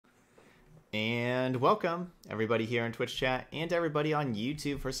And welcome everybody here in Twitch chat and everybody on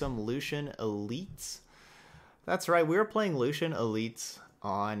YouTube for some Lucian Elites. That's right, we were playing Lucian Elites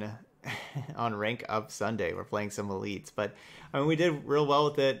on on Rank Up Sunday. We're playing some Elites, but I mean we did real well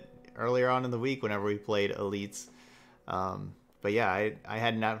with it earlier on in the week whenever we played Elites. But yeah, I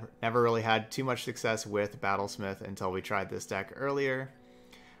had never really had too much success with Battlesmith until we tried this deck earlier.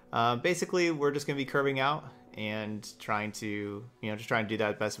 Basically, we're just going to be curving out and trying to, just trying to do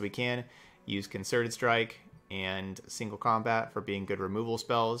that best we can. Use Concerted Strike and Single Combat for being good removal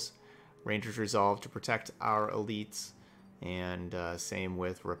spells. Ranger's Resolve to protect our elites. And same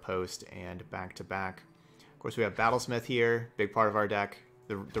with Riposte and Back to Back. Of course, we have Battlesmith here, big part of our deck.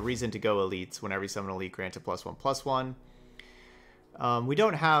 The reason to go elites, whenever you summon elite, grant a +1/+1. We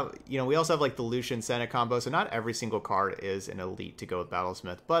don't have, we also have like the Lucian Senate combo, so not every single card is an elite to go with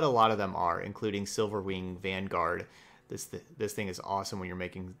Battlesmith, but a lot of them are, including Silverwing Vanguard. This thing is awesome when you're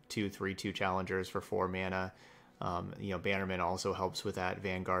making 2/3/2 challengers for 4 mana. Bannerman also helps with that.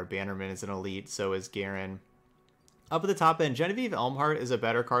 Vanguard Bannerman is an elite, so is Garen. Up at the top end, Genevieve Elmhart is a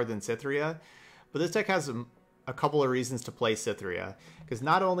better card than Cytherea, but this deck has a couple of reasons to play Cytherea, because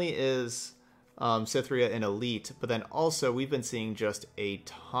not only is Cytherea an elite, but then also we've been seeing just a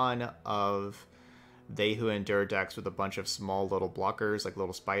ton of They Who Endure decks with a bunch of small little blockers, like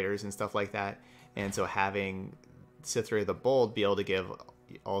little spiders and stuff like that, and so having Cytherea the Bold be able to give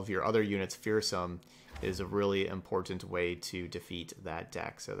all of your other units Fearsome is a really important way to defeat that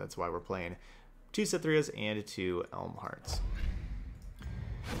deck. So that's why we're playing 2 Cythereas and 2 Elmharts.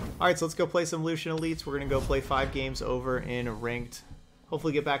 Alright, so let's go play some Lucian Elites. We're going to go play 5 games over in Ranked.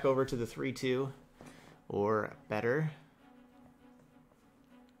 Hopefully get back over to the 3-2 or better.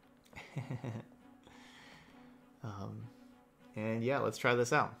 And yeah, let's try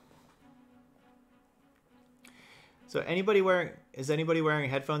this out. So is anybody wearing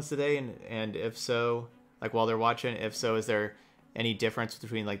headphones today? And if so, like while they're watching, if so, is there any difference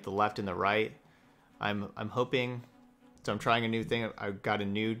between like the left and the right? I'm hoping, so I'm trying a new thing. I've got a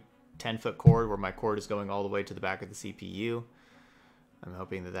new 10-foot cord where my cord is going all the way to the back of the CPU. I'm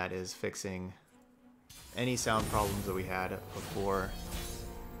hoping that is fixing any sound problems that we had before.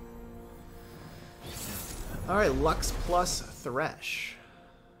 Alright, Lux plus Thresh.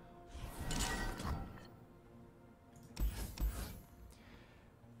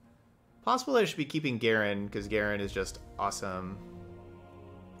 Possible that I should be keeping Garen, because Garen is just awesome.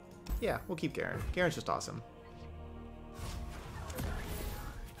 Yeah, we'll keep Garen. Garen's just awesome.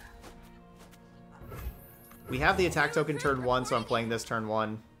 We have the attack token turn 1, so I'm playing this turn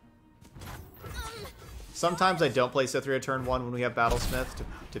 1. Sometimes I don't play Cytherea turn 1 when we have Battlesmith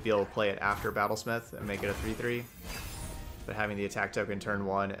to be able to play it after Battlesmith and make it a 3/3. But having the attack token turn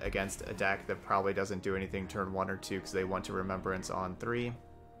 1 against a deck that probably doesn't do anything turn 1 or 2 because they want to Remembrance on 3.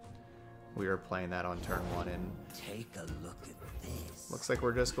 We are playing that on turn 1, and take a look at this. Looks like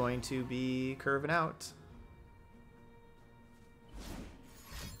we're just going to be curving out.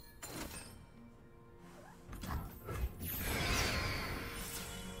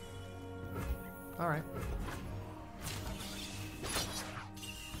 All right.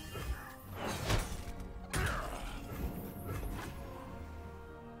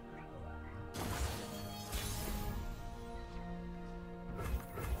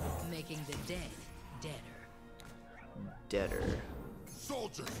 Making the dead deader. Deader.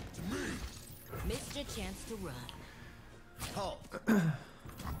 Soldiers, to me. Missed your chance to run. Halt.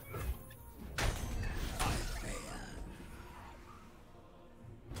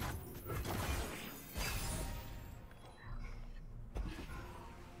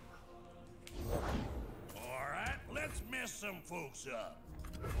 Alright, let's mess some folks up.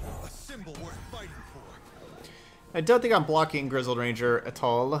 A symbol worth fighting for. I don't think I'm blocking Grizzled Ranger at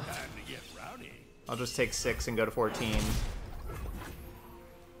all. Time to get rowdy. I'll just take 6 and go to 14.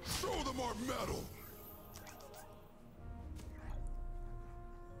 Show them our metal.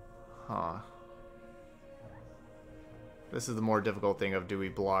 Huh. This is the more difficult thing of, do we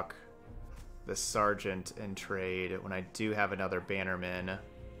block the Sergeant and trade when I do have another Bannerman?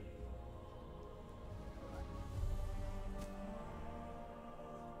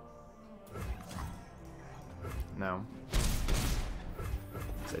 No.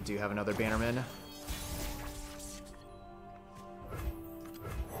 So I do have another Bannerman.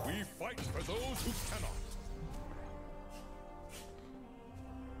 We fight for those who cannot.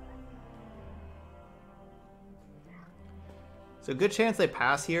 So good chance they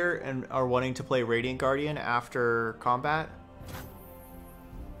pass here and are wanting to play Radiant Guardian after combat.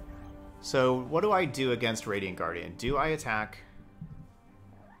 So what do I do against Radiant Guardian? Do I attack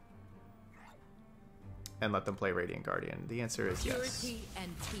and let them play Radiant Guardian? The answer is yes. Purity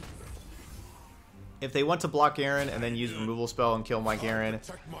and peace. if they want to block Garen and then use removal spell and kill my Garen,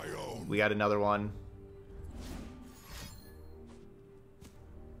 Protect my own. we got another one.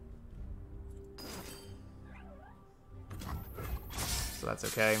 So that's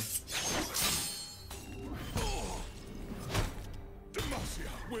okay. Demacia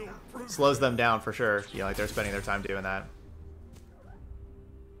will prevail. Slows them down for sure. You know, like they're spending their time doing that.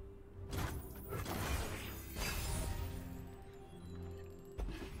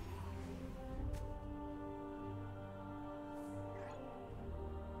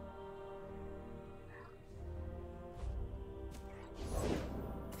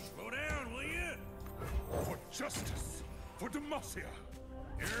 Slow down, will you? For justice. For Demacia.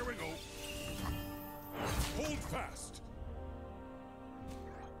 Here we go. Hold fast.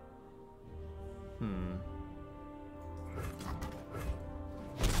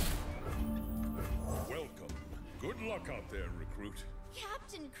 Welcome. Good luck out there, recruit.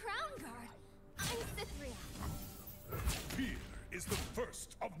 Captain Crown Guard, I'm Cythria. Fear is the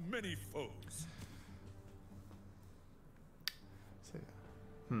first of many foes.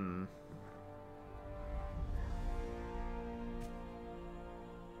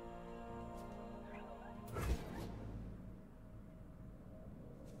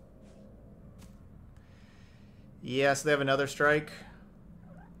 Yeah, so they have another strike.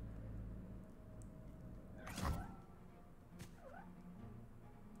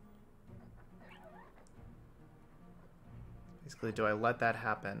 Basically, do I let that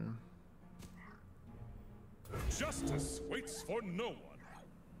happen? Justice waits for no one.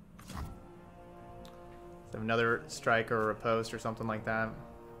 They have another strike or a post or something like that.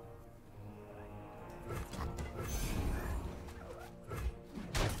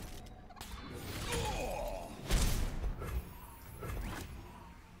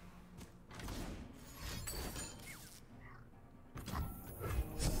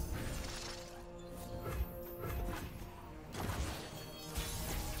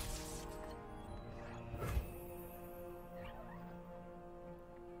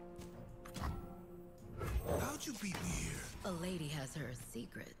 How'd you beat me here? A lady has her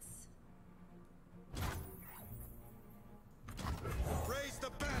secrets. Raise the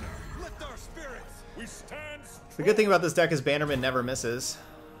banner. Lift our spirits. We stand strong. The good thing about this deck is Bannerman never misses.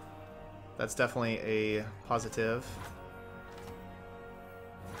 That's definitely a positive.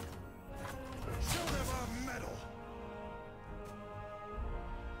 Show them our mettle.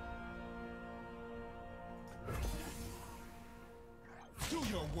 Do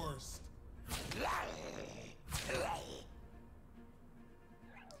your worst.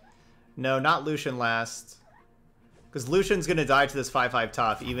 No, not Lucian last. Because Lucian's gonna die to this 5/5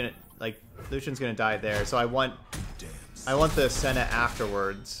 tough, even like Lucian's gonna die there. So I want the Senna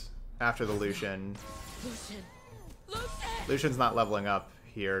afterwards. After the Lucian. Lucian! Lucian! Lucian's not leveling up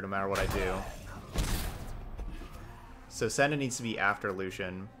here no matter what I do. So Senna needs to be after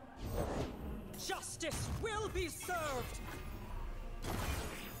Lucian. Justice will be served!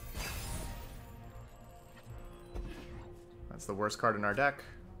 That's the worst card in our deck.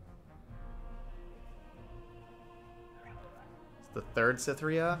 It's the third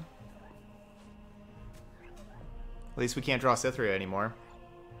Cythria. At least we can't draw Cythria anymore.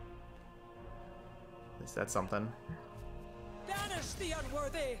 At least that's something. Banish the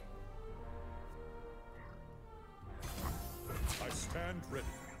unworthy! I stand ready.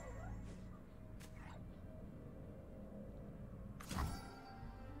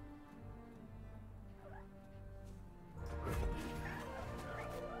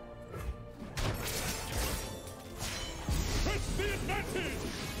 Press the advantage!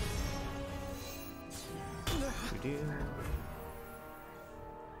 We do.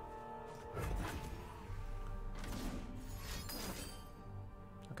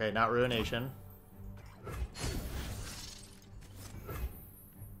 Okay, not Ruination.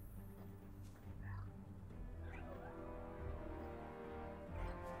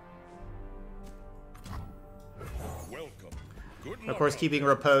 Welcome. Good Of course, keeping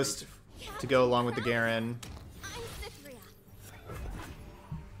Riposte to go along with the Garen. I'm Cythria.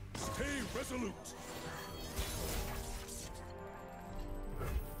 Stay resolute.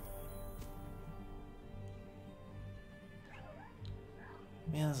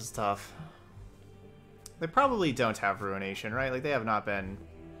 Man, this is tough. They probably don't have Ruination, right? Like, they have not been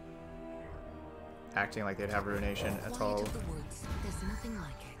acting like they'd have Ruination at Quiet all. of the woods. There's nothing like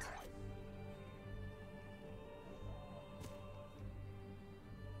it.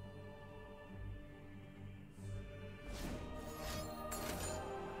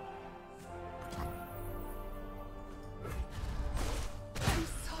 I'm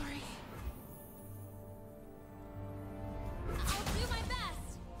sorry. I'll do my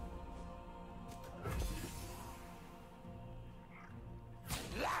best.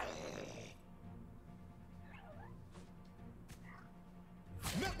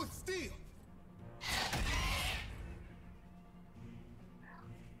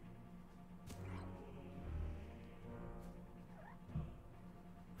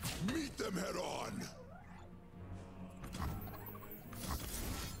 them head on.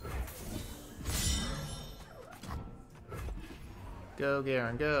 Go,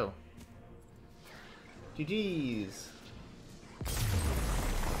 Garen, go. GG's.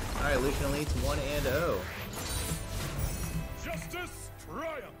 Alright, Lucian Elites 1 and 0. Justice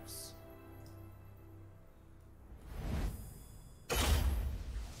triumphs.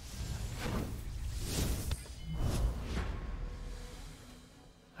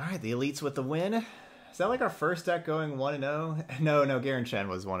 Alright, the Elites with the win. Is that like our first deck going 1 and 0? No, Garen Chen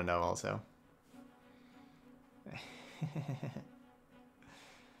was 1 and 0 also.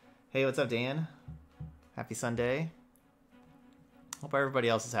 Hey, what's up, Dan? Happy Sunday. Hope everybody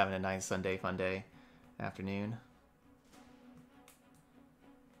else is having a nice Sunday, fun day, afternoon.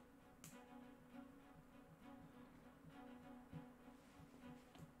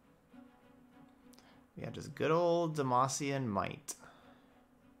 Yeah, just good old Demacia might.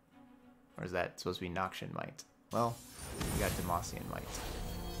 Or is that supposed to be Noxian might? Well, we got Demacia might.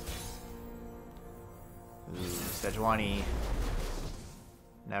 Ooh, Sejuani.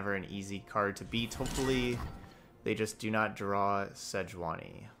 Never an easy card to beat. Hopefully, they just do not draw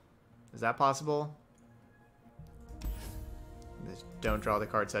Sejuani. Is that possible? They don't draw the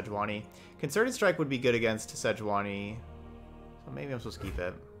card Sejuani. Concerted Strike would be good against Sejuani. So maybe I'm supposed to keep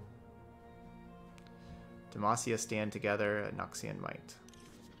it. Demacia stand together, Noxian might.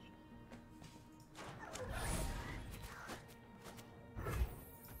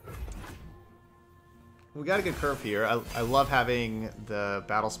 We got a good curve here. I love having the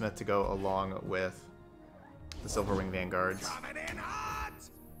Battlesmith to go along with the Silverwing Vanguards.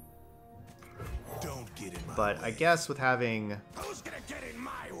 Don't get in my But way. I guess with having Who's gonna get in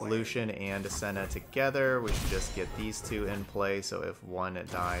my way? Lucian and Senna together, we should just get these two in play, so if one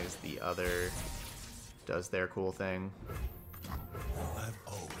dies, the other does their cool thing. I've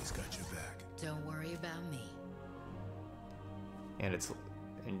always got your back. Don't worry about me. And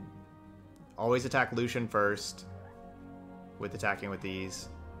always attack Lucian first with attacking with these.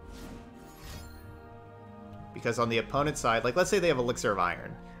 Because on the opponent's side, like let's say they have Elixir of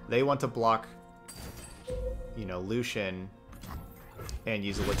Iron. They want to block, you know, Lucian and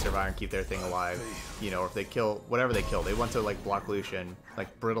use Elixir of Iron, keep their thing alive. You know, or if they kill, whatever they kill, they want to like block Lucian,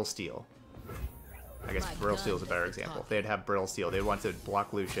 like Brittle Steel. I guess Brittle Steel is a better example. If they'd have Brittle Steel, they'd want to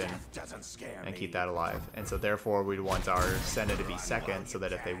block Lucian Doesn't scare and me. keep that alive. And so therefore we'd want our Senna to be second, so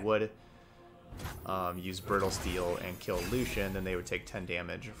that if they would use Brittle Steel and kill Lucian, then they would take 10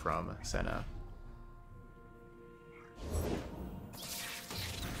 damage from Senna.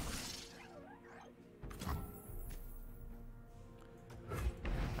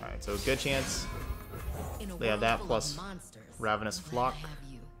 Alright, so good chance In a they have world that full of plus monsters, Ravenous I'm glad Flock. to have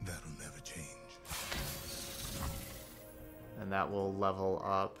you. That'll never change. And that will level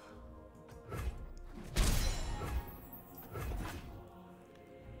up.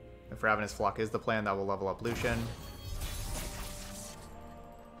 If Ravenous Flock is the plan, that will level up Lucian.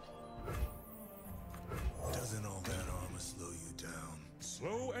 Doesn't all that armor slow you down?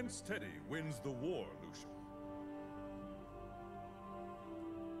 Slow and steady wins the war, Lucian.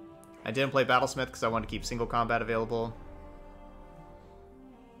 I didn't play Battlesmith because I wanted to keep single combat available.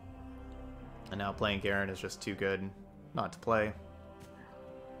 And now playing Garen is just too good not to play.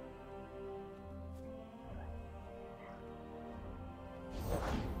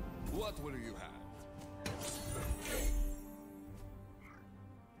 What will you have?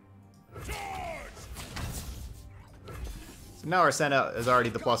 So now our Senna is already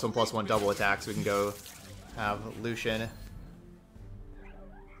the +1/+1 double attack, so we can go have Lucian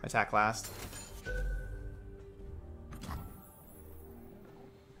attack last.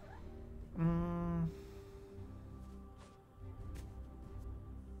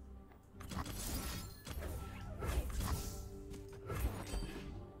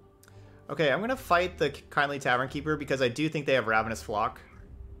 Okay, I'm gonna fight the Kindly Tavern Keeper because I do think they have Ravenous Flock.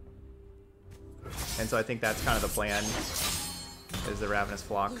 And so I think that's kind of the plan, is the Ravenous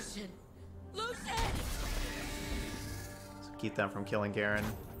Flock. Lucian! Lucian! So keep them from killing Garen.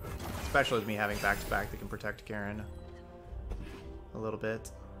 Especially with me having back-to-back that can protect Garen a little bit.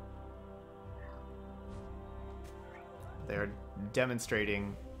 They are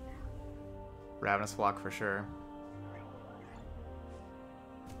demonstrating Ravenous Flock for sure.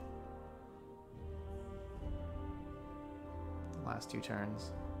 The last two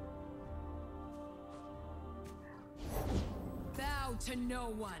turns. Bow to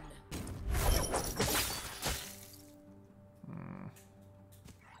no one!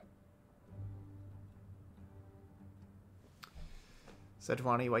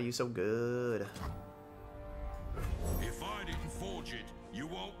 Sejuani, why you so good? If I didn't forge it, you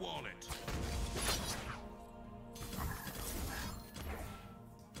won't want it.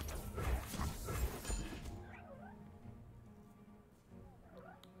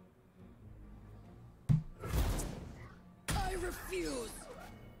 refuse.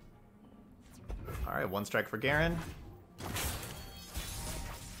 Alright, one strike for Garen.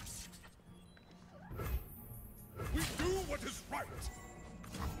 We do what is right.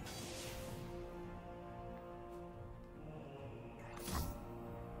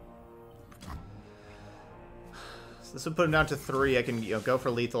 So this would put him down to 3. I can, go for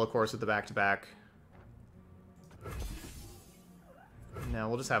lethal, of course, with the back-to-back. No,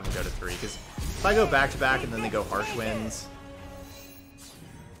 we'll just have him go to 3, because if I go back-to-back and then they go harsh winds,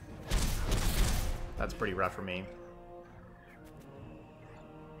 that's pretty rough for me.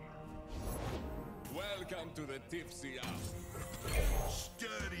 Welcome to the tipsy hour.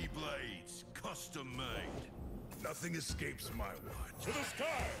 Sturdy blades, custom made. Nothing escapes my watch. To the skies!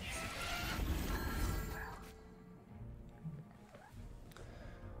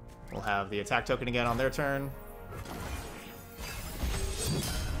 We'll have the attack token again on their turn.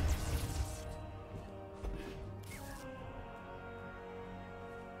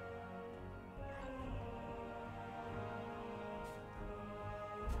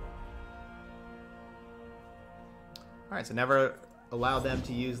 Alright, so never allow them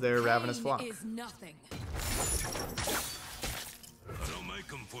to use their Ravenous Pain Flock. is nothing. I don't make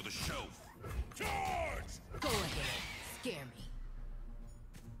them for the show. Charge! Go ahead. Scare me.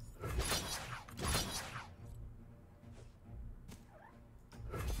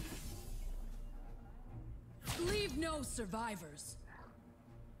 Leave no survivors.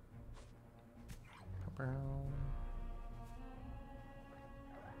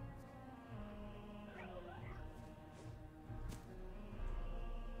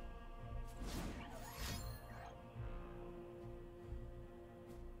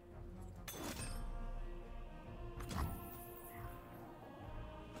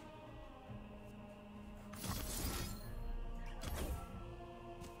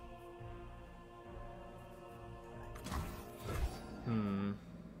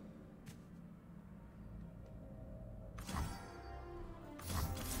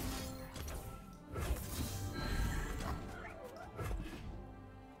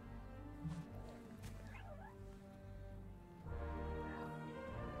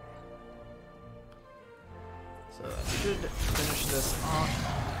 So that should finish this off.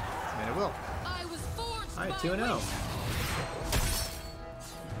 And it will. I was forced Alright, by 2-0. wish.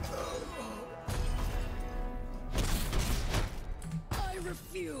 I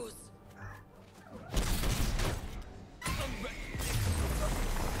refuse.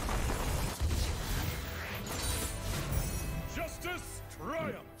 Justice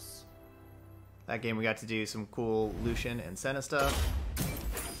triumphs. That game we got to do some cool Lucian and Senna stuff.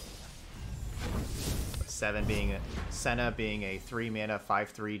 Senna being a 3-mana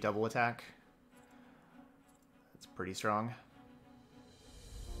 5/3 double attack. That's pretty strong.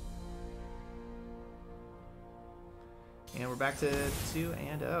 And we're back to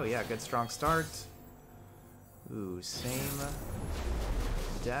 2-0. Yeah, good strong start. Ooh, same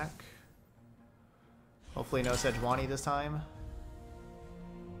deck. Hopefully no Sejuani this time.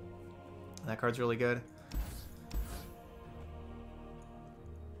 That card's really good.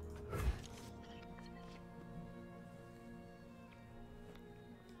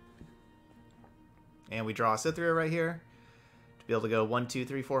 And we draw a Cytheria right here to be able to go 1, 2,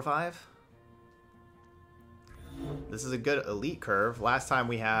 3, 4, 5. This is a good elite curve. Last time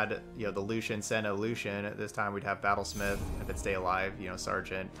we had, the Lucian, Senna, Lucian. This time we'd have Battlesmith, if it stay alive,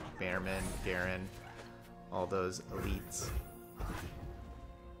 Sergeant, Bannerman, Garen, all those elites.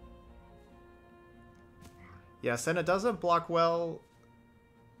 Yeah, Senna doesn't block well.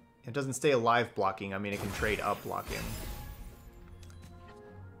 It doesn't stay alive blocking. I mean, it can trade up blocking.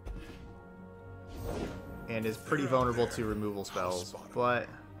 And is pretty vulnerable to removal spells, but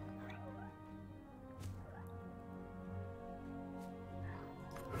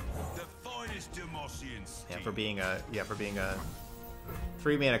The finest Demacian yeah, for being a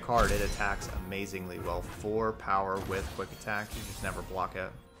 3-mana card, it attacks amazingly well. 4 power with quick attack, you just never block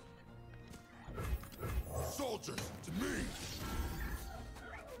it. soldiers to me.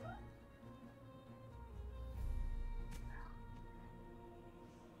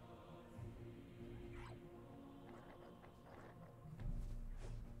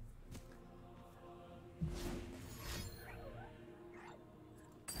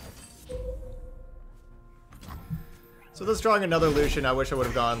 So this drawing another Lucian. I wish I would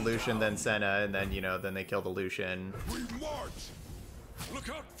have gone Lucian, then Senna, and then, then they kill the Lucian. We march. Look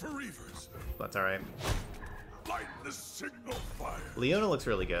out for reavers. That's alright. Light the signal fire. Leona looks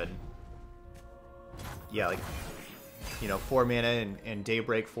really good. Yeah, like, 4 mana and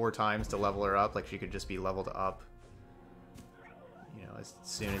Daybreak 4 times to level her up. Like, she could just be leveled up, as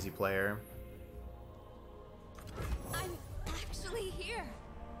soon as you play her. I'm back actually here.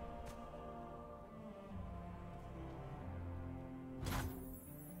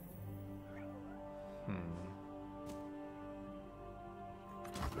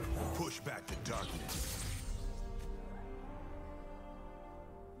 Push back the darkness.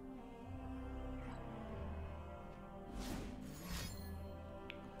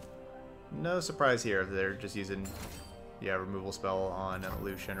 No surprise here if they're just using, yeah, removal spell on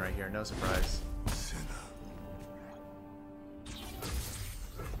Lucian right here. No surprise.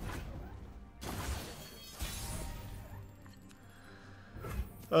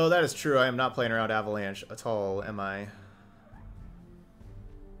 Oh, that is true. I am not playing around Avalanche at all, am I?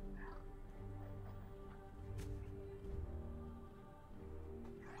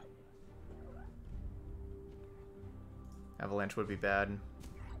 Avalanche would be bad.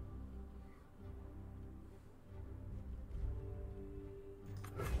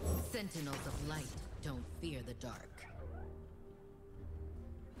 Sentinels of light don't fear the dark.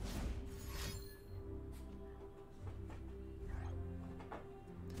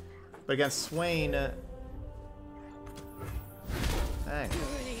 But against Swain... dang.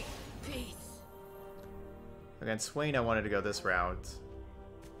 Purity, peace. Against Swain, I wanted to go this route.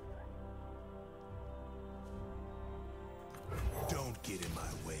 Don't get in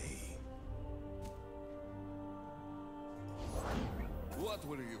my way. What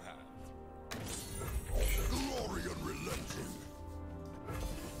will you have? Glory unrelenting.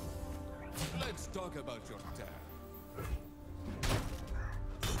 Let's talk about your dad.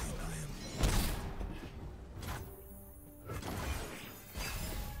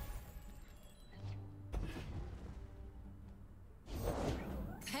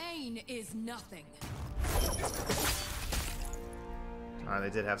 Pain is nothing. Alright, they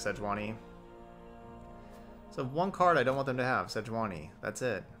did have Sejuani. So one card I don't want them to have, Sejuani. That's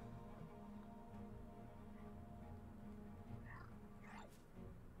it.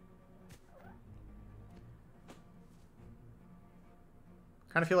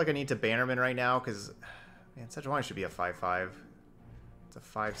 Kind of feel like I need to Bannerman right now, because, man, Sejuani should be a 5/5. It's a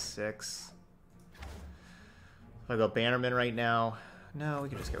 5/6. If I go Bannerman right now, no, we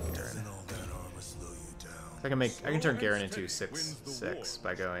can just go Garen. All that armor slow you down. I can turn Garen into 6/6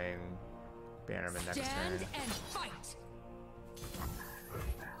 by going Bannerman next Stand turn. and fight.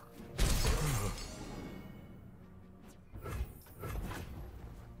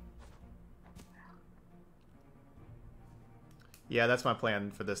 Yeah, that's my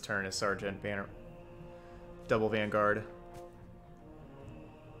plan for this turn is Sergeant Banner. Double Vanguard.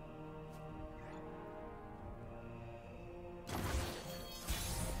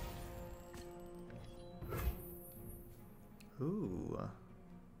 Ooh.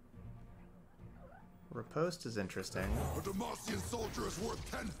 Riposte is interesting. A Demacian soldier is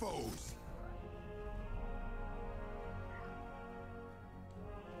worth 10 foes.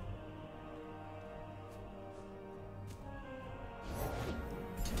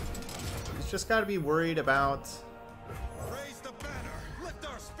 He's just got to be worried about... Raise the banner. Lift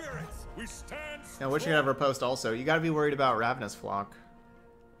our spirits. We stand Now, what you have Riposte also? You got to be worried about Ravenous Flock.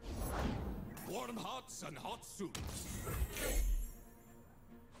 Warm hearts and hot soups.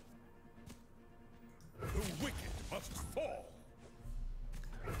 The wicked must fall.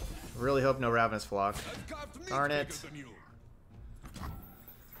 Really hope no Ravenous Flock. I've carved meat Darn bigger it. than you.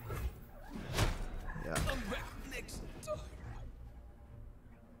 Yeah. I'm back next time.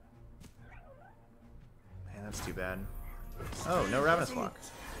 Man, that's too bad. Oh, no Ravenous Flock.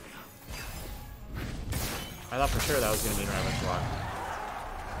 I thought for sure that was going to mean Ravenous Flock.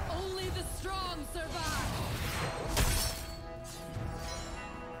 Only the strong survive.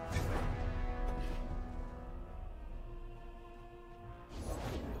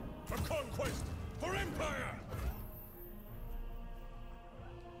 For conquest, for empire.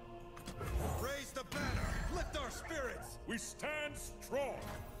 Raise the banner. Lift our spirits. We stand strong.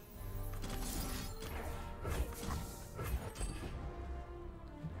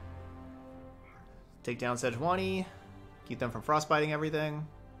 Take down Sejuani. Keep them from frostbiting everything.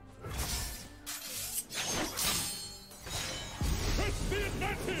 Press the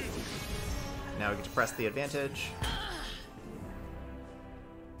advantage. Now we get to press the advantage.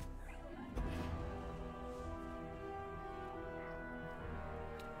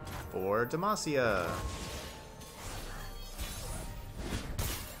 For Demacia.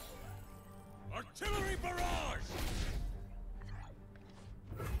 Artillery barrage.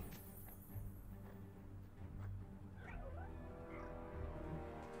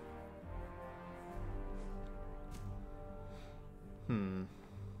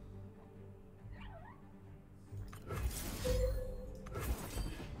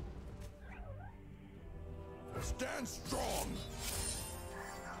 Stand strong.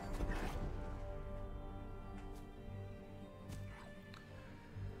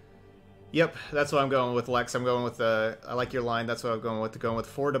 Yep, that's what I'm going with, Lex. I'm going with the... I like your line. That's what I'm going with. Going with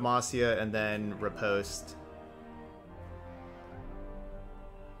 4 Demacia and then riposte.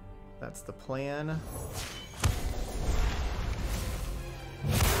 That's the plan.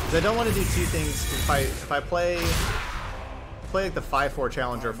 'Cause I don't want to do two things. If I play like the 5-4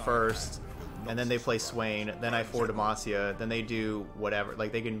 challenger first, and then they play Swain, then I 4 Demacia, then they do whatever.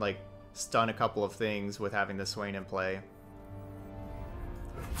 Like, they can, like, stun a couple of things with having the Swain in play.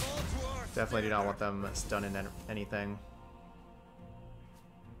 Definitely do not want them stunning anything.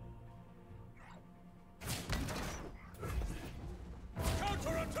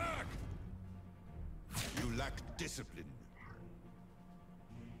 Counterattack! You lack discipline.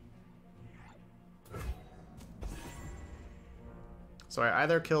 So I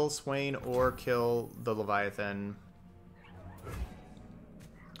either kill Swain or kill the Leviathan.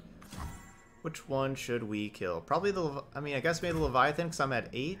 Which one should we kill? Probably the... I mean, I guess maybe the Leviathan because I'm at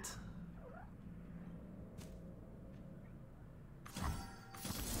 8.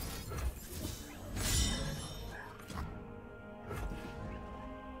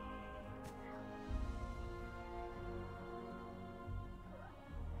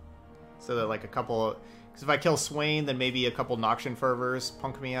 So that like a couple... Because if I kill Swain, then maybe a couple Noxian Fervors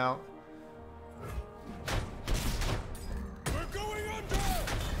punk me out. We're going under!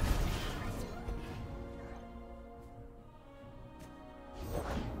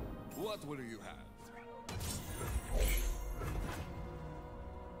 What will you have?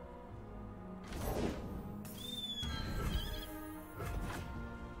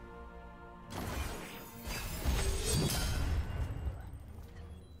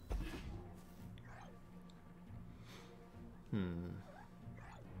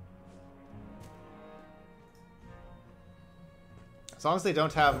 As long as they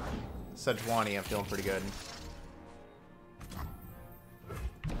don't have Sejuani, I'm feeling pretty good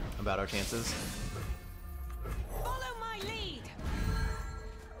about our chances. Follow my lead.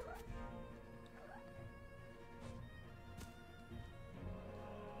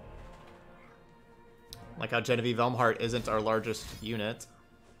 Like how Genevieve Elmhart isn't our largest unit.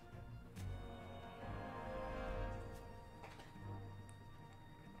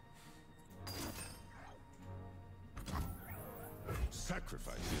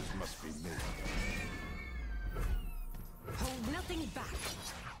 Sacrifices must be made. Hold nothing back.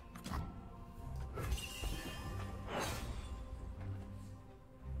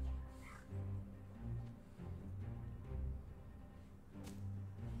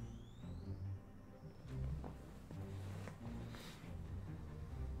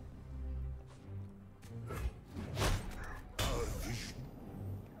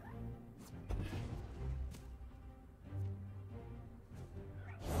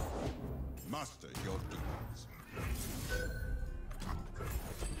 Master your demons.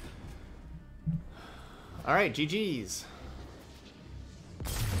 Alright, GG's.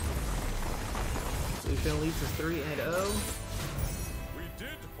 Lucian leads to 3-0. We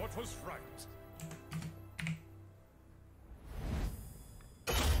did what was right.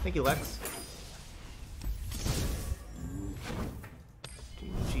 Thank you, Lex.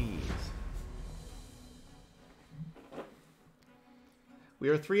 GG's. We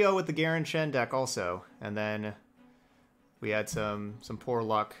are 3-0 with the Garen Shen deck also, and then we had some poor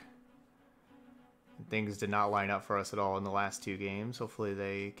luck. Things did not line up for us at all in the last 2 games. Hopefully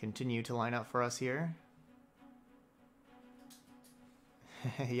they continue to line up for us here.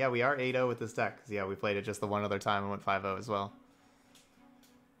 Yeah, we are 8-0 with this deck. Yeah, we played it just the one other time and went 5-0 as well.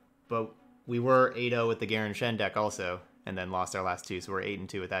 But we were 8-0 with the Garen Shen deck also, and then lost our last 2, so we're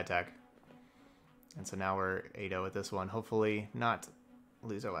 8-2 with that deck. And so now we're 8-0 with this one. Hopefully not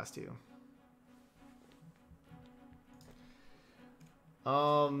lose our last 2.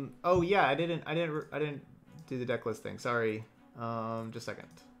 Oh yeah, I didn't do the deck list thing. Sorry. Just a second.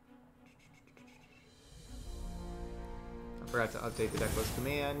 I forgot to update the deck list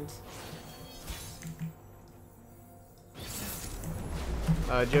command.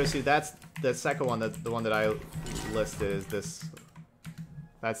 Josu, that's the second one. That's the one that I listed is this.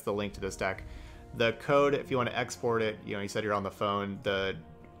 That's the link to this deck. The code, if you want to export it, you know, you said you're on the phone. The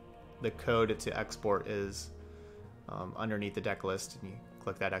code to export is underneath the deck list, and you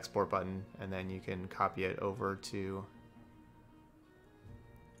click that export button, and then you can copy it over to.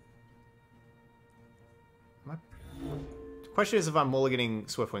 The question is if I'm mulliganing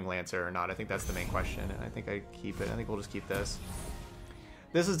Swiftwing Lancer or not. I think that's the main question, and I think I keep it. I think we'll just keep this.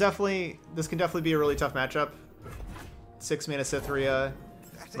 This can definitely be a really tough matchup. 6 mana Cytheria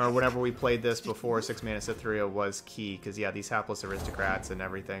Remember whenever we played this before, 6 mana Cytherea was key, because yeah, these hapless aristocrats and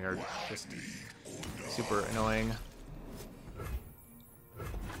everything are just super annoying.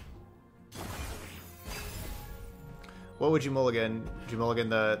 What would you mulligan? Would you mulligan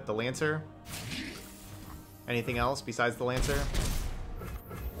the Lancer? Anything else besides the Lancer?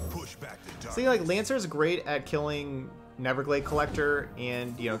 Push back the dark. See, like, Lancer's great at killing Neverglade Collector,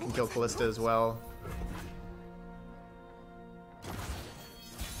 and, you know, can kill Callista as well.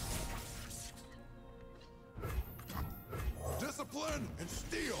 Discipline and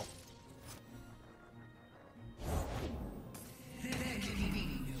steel. There can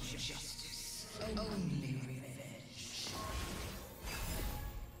be no justice, only revenge.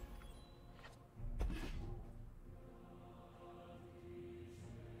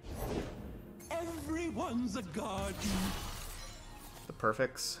 Everyone's a guardian. The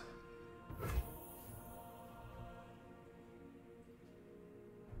perfects.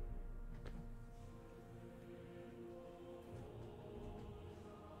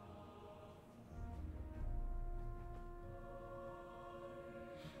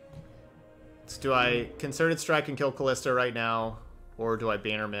 So do I Concerted Strike and kill Callista right now, or do I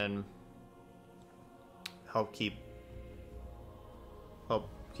Bannerman help keep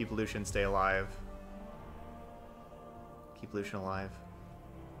Lucian stay alive? Keep Lucian alive.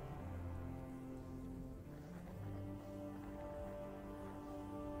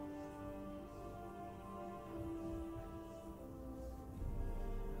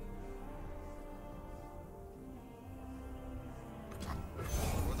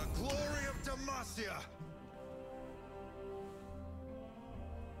 For the glory of Demacia.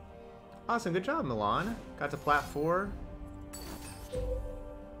 Awesome, good job, Milan. Got to plat 4.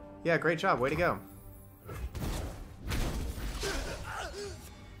 Yeah, great job. Way to go.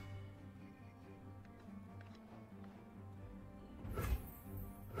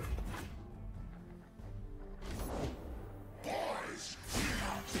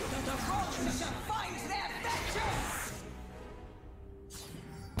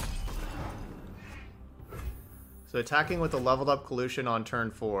 So attacking with a leveled up Lucian on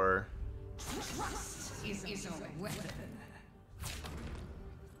turn 4.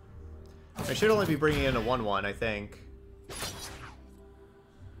 I should only be bringing in a 1/1, I think.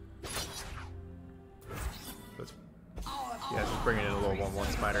 Yeah, just bringing in a little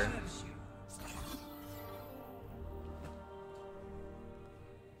 1/1 spider.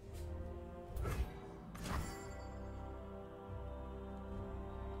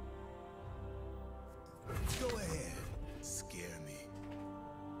 Go ahead. Scare me.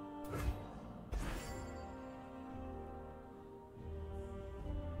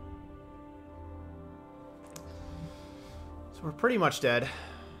 So we're pretty much dead.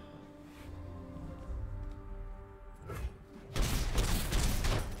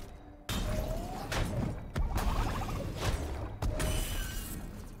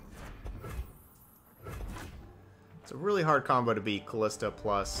 It's a really hard combo to beat, Callista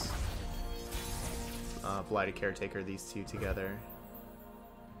plus Blighted Caretaker, these two together.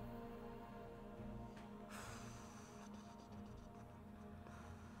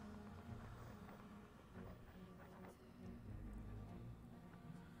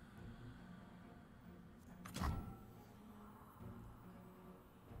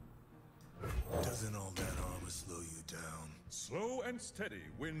 Doesn't all that armor slow you down? Slow and steady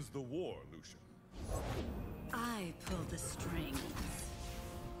wins the war, Lucian. I pull the strings.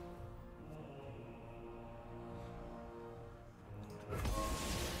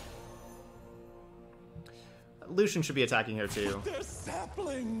 Lucian should be attacking here too. They're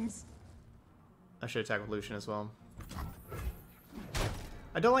saplings. I should attack with Lucian as well.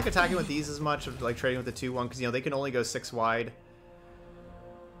 I don't like attacking with these as much, of like trading with the 2/1, because you know they can only go 6 wide.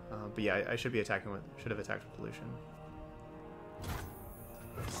 But yeah, I should be attacking with. Should have attacked with Lucian.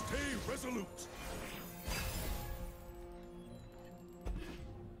 Stay resolute.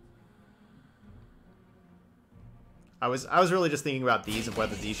 I was really just thinking about these, of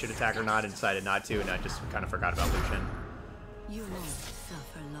whether these should attack or not, and decided not to, and I just kind of forgot about Lucian. You won't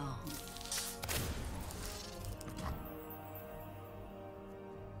suffer long.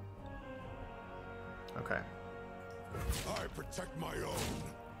 Okay. I protect my own.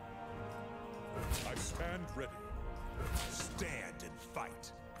 I stand ready. Stand and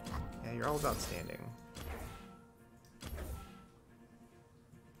fight. Yeah, you're all about standing.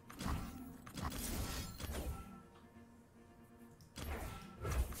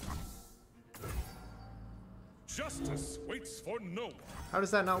 Justice waits for no one. How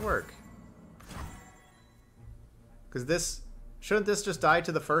does that not work? Because this... Shouldn't this just die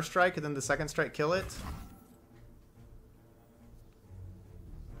to the first strike and then the second strike kill it?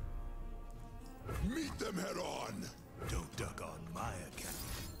 Meet them head on. Don't duck on my account.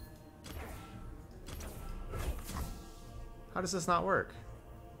 How does this not work?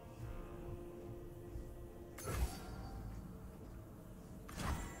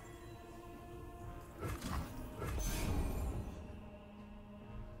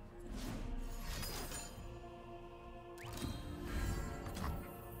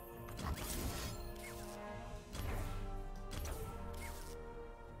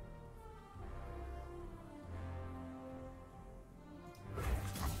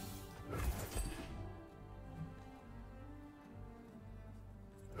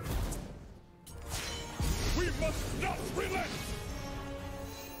 We must not relent.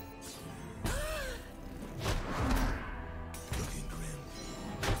 Looking grim.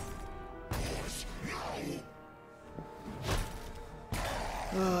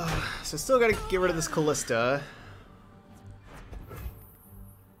 So still gotta get rid of this Callista.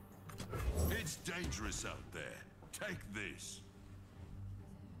 It's dangerous out there. Take this.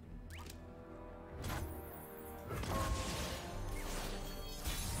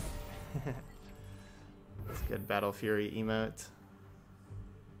 It's good Battle Fury emote.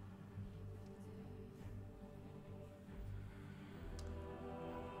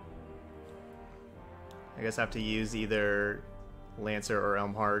 I guess I have to use either Lancer or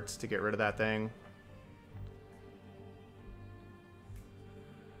Elmhart to get rid of that thing.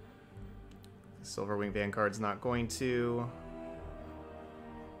 Silverwing Vanguard's not going to.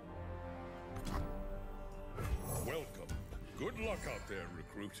 Welcome. Good luck out there,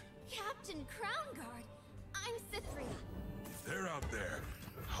 recruit. Captain Crown Guard, I'm Cythria. If they're out there,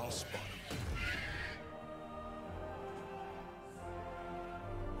 I'll spot them.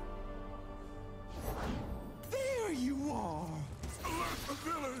 There you are. Alert the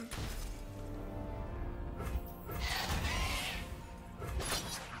villain!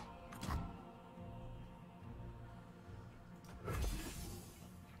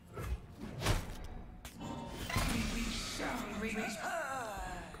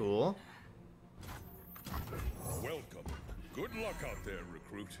 Cool. Welcome. Good luck out there,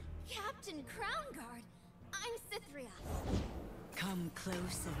 recruit. Captain Crown Guard, I'm Cythria. Come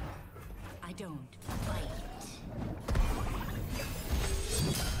closer. I don't bite.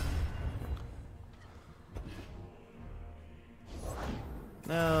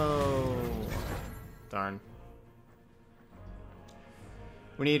 No. Darn.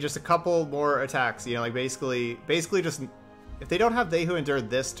 We need just a couple more attacks, you know, like basically just if they don't have They Who Endure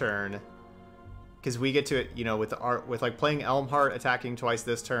this turn, because we get to it, you know, with like playing Elmhart attacking twice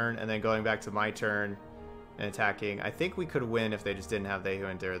this turn and then going back to my turn and attacking. I think we could win if they just didn't have They Who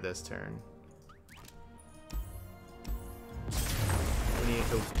Endure this turn. We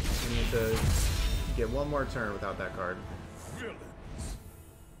need to get one more turn without that card. Villains.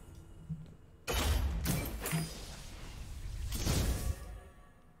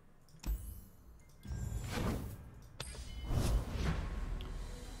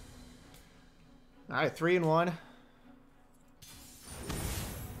 All right, 3-1.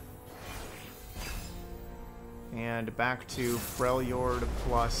 And back to Freljord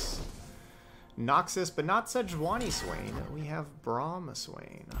plus Noxus, but not Sejuani Swain. We have Braum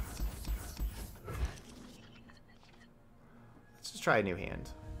Swain. Let's just try a new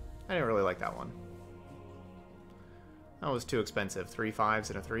hand. I didn't really like that one. That was too expensive. 3 5s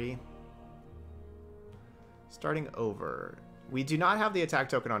and a 3. Starting over. We do not have the attack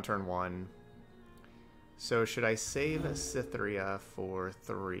token on turn 1. So should I save Cythria for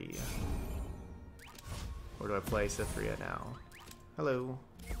 3? Or do I play Cythria now? Hello.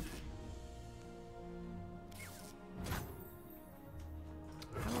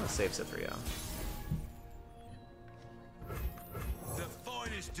 I want to save Cythria. The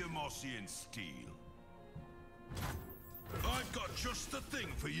finest Demacian steel. I've got just the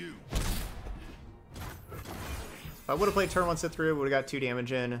thing for you. If I would have played turn 1 Cythria, we would have got 2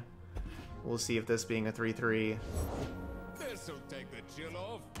 damage in. We'll see if this being a 3-3 This'll take the chill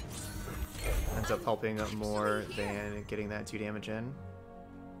off. ends up helping more than getting that 2 damage in.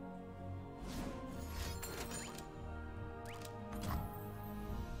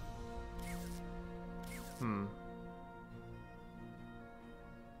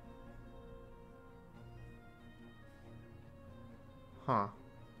 Huh.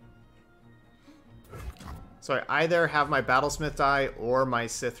 So I either have my Battlesmith die or my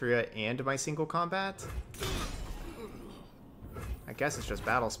Cythria and my single combat? I guess it's just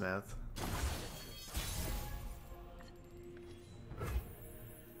Battlesmith.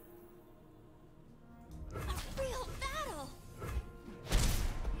 A real battle.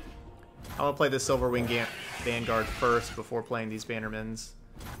 I'm gonna play the Silverwing Vanguard first before playing these Bannermans.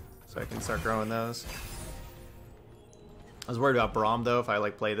 so I can start growing those. I was worried about Braum though. If I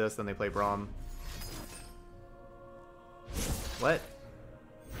like play this, then they play Braum. What?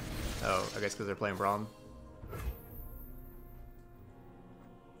 Oh, I guess because they're playing Braum.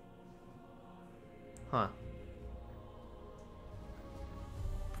 Huh.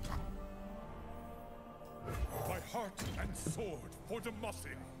 By heart and sword for Demacia.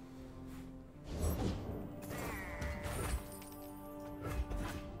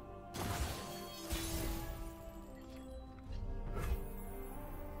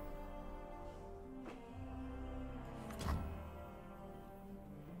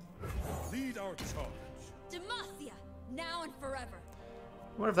 Lead our charge. Demacia, now and forever.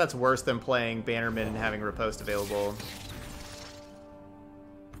 I wonder if that's worse than playing Bannerman and having Riposte available.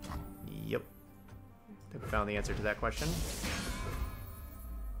 Yep. I think we found the answer to that question.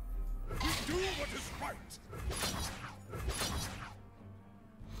 We do what is right.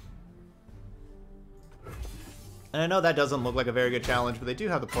 And I know that doesn't look like a very good challenge, but they do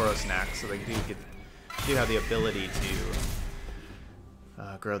have the Poro snack, so they do have the ability to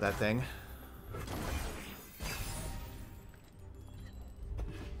grow that thing.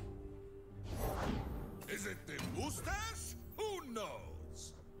 Is it the mustache? Who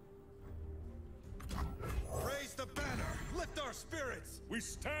knows? Raise the banner. Lift our spirits. We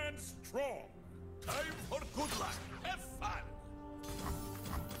stand strong. Time for good luck. Have fun.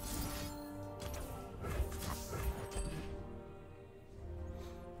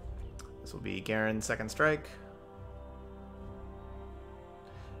 This will be Garen's second strike.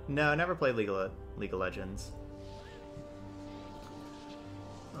 No, never played League of Legends.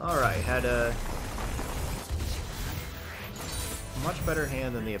 Alright, had a much better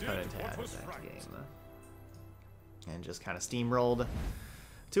hand than the opponent had in that game. And just kind of steamrolled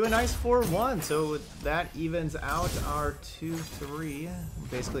to a nice 4-1. So that evens out our 2-3.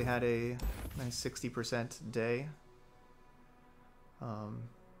 Basically had a nice 60% day.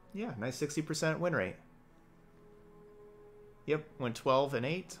 Yeah, nice 60% win rate. Yep, went 12 and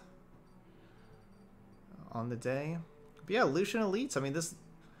 8 on the day. But yeah, Lucian Elites. I mean, this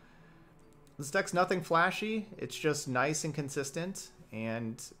deck's nothing flashy. It's just nice and consistent.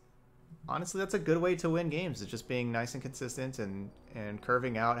 And honestly, that's a good way to win games. It's just being nice and consistent and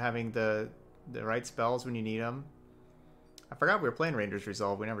curving out, having the right spells when you need them. I forgot we were playing Ranger's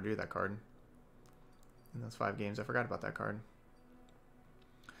Resolve. We never drew that card in those 5 games. I forgot about that card.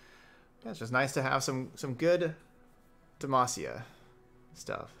 Yeah, it's just nice to have some good Demacia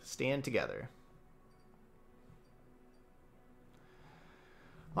stuff. Stand together.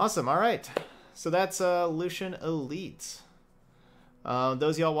 Awesome. All right. So that's Lucian Elite.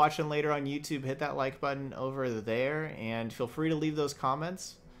 Those of y'all watching later on YouTube, hit that like button over there, and feel free to leave those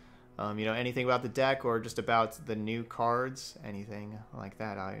comments. You know, anything about the deck or just about the new cards, anything like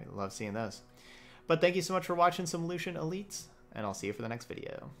that. I love seeing those. But thank you so much for watching some Lucian Elites, and I'll see you for the next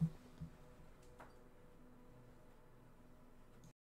video.